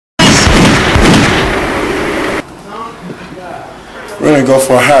We're gonna go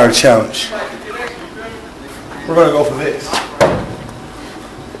for a higher challenge. We're gonna go for this.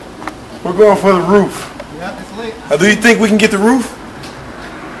 We're going for the roof. Do you think we can get the roof?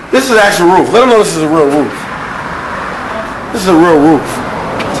 This is an actual roof. Let them know this is a real roof. This is a real roof.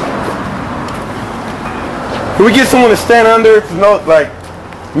 Can we get someone to stand under it to know, like,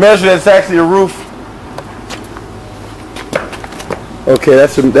 measure that's actually a roof? Okay,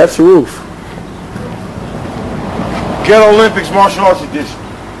 that's a roof. Ghetto Olympics Martial Arts Edition.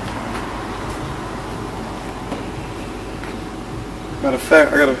 Matter of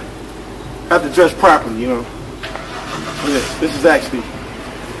fact, I have to dress properly, you know. This is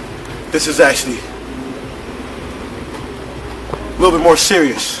actually a little bit more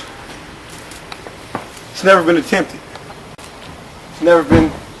serious. It's never been attempted. It's never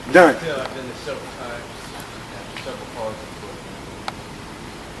been done. Yeah, I've been there several times. Several calls.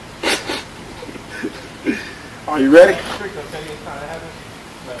 Are you ready?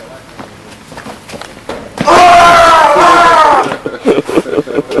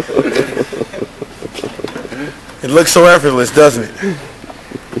 It looks so effortless, doesn't it?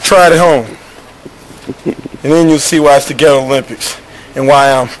 Try it at home. And then you'll see why it's the Ghetto Olympics and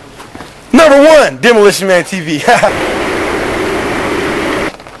why I'm #1 Demolition Man TV.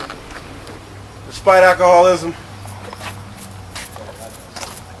 Despite alcoholism,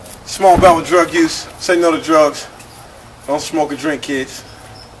 small bout with drug use, say no to drugs, don't smoke or drink, kids.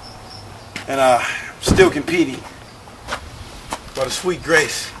 And still competing by the sweet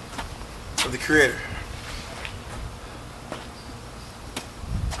grace of the Creator.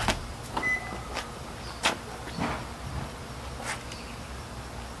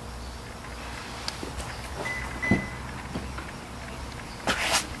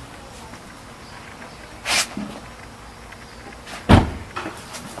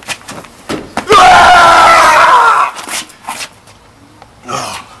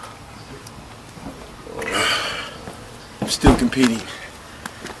 Still competing.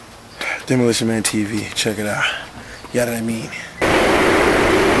 Demolition Man TV, check it out. You know what I mean?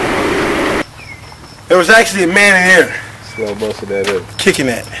 There was actually a man in here. Slow most of that up. Kicking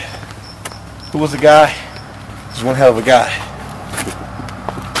that. Who was the guy? He was one hell of a guy.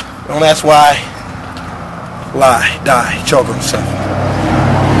 Don't ask why. Lie, die, choke on himself.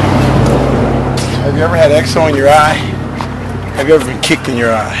 Have you ever had Exo in your eye? Have you ever been kicked in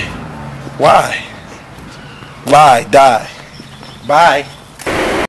your eye? Why? Lie, die. Bye.